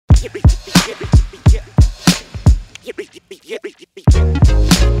Hey,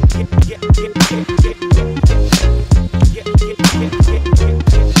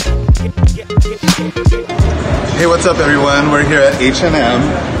 what's up everyone? We're here at H&M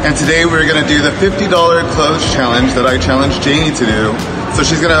and today we're gonna do the $50 clothes challenge that I challenged Janie to do. So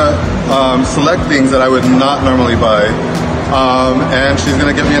she's gonna select things that I would not normally buy and she's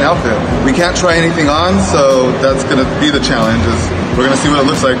gonna get me an outfit. We can't try anything on, so that's gonna be the challenge. We're gonna see what it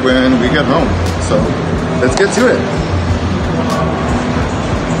looks like when we get home. So let's get to it.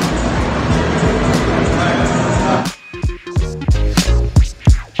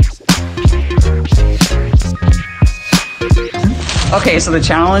 Okay, so the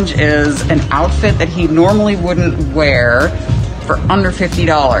challenge is an outfit that he normally wouldn't wear for under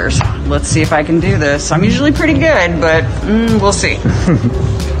 $50. Let's see if I can do this. I'm usually pretty good, but we'll see.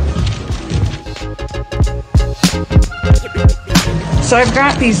 So I've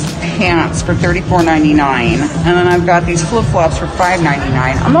got these pants for $34.99, and then I've got these flip-flops for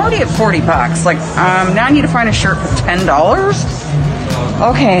 $5.99. I'm already at 40 bucks. Like, now I need to find a shirt for $10?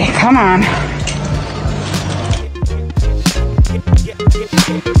 Okay, come on.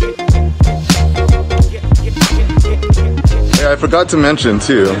 I forgot to mention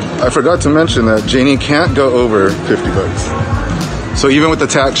that Janie can't go over 50 bucks. So even with the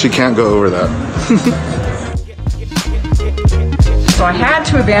tax, she can't go over that. So I had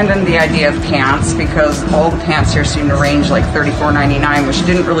to abandon the idea of pants because all the pants here seem to range like $34.99, which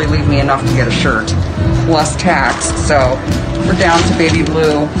didn't really leave me enough to get a shirt, plus tax. So we're down to baby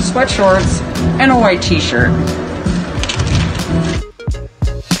blue sweatshorts and a white t-shirt.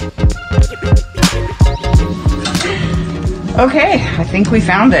 Okay, I think we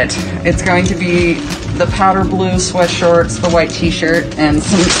found it. It's going to be the powder blue sweatshorts, the white t-shirt, and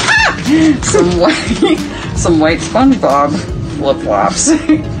some white SpongeBob flip-flops.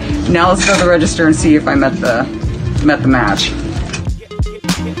 Now let's go to the register and see if I met the match.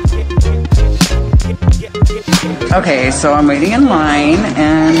 Okay, so I'm waiting in line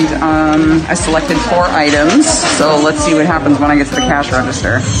and I selected 4 items. So let's see what happens when I get to the cash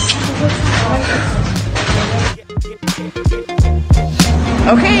register.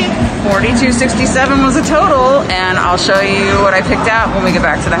 Okay, $42.67 was the total, and I'll show you what I picked out when we get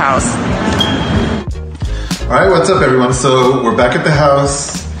back to the house. All right, what's up everyone? So we're back at the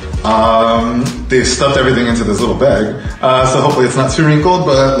house. They stuffed everything into this little bag. So hopefully it's not too wrinkled,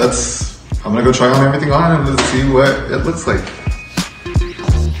 but I'm gonna go try on everything on and let's see what it looks like.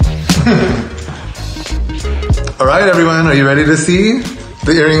 All right, everyone, are you ready to see?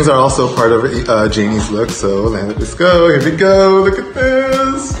 The earrings are also part of Janie's look, so let's go. Here we go. Look at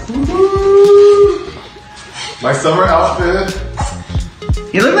this. Woo-hoo. My summer outfit.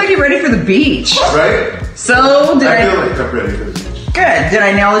 You look like you're ready for the beach. Right? So I feel like I'm ready for the beach. Good. Did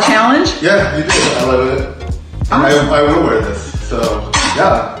I nail the challenge? Yeah, you did. I love it. And I will wear this. So,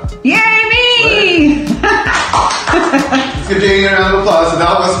 yeah. Yay, me! Let's give Janie a round of applause. So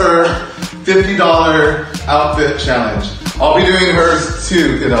that was her $50 outfit challenge. I'll be doing hers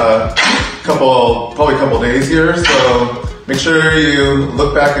too in probably a couple days here, so make sure you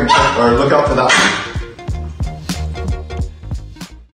look back or look out for that one.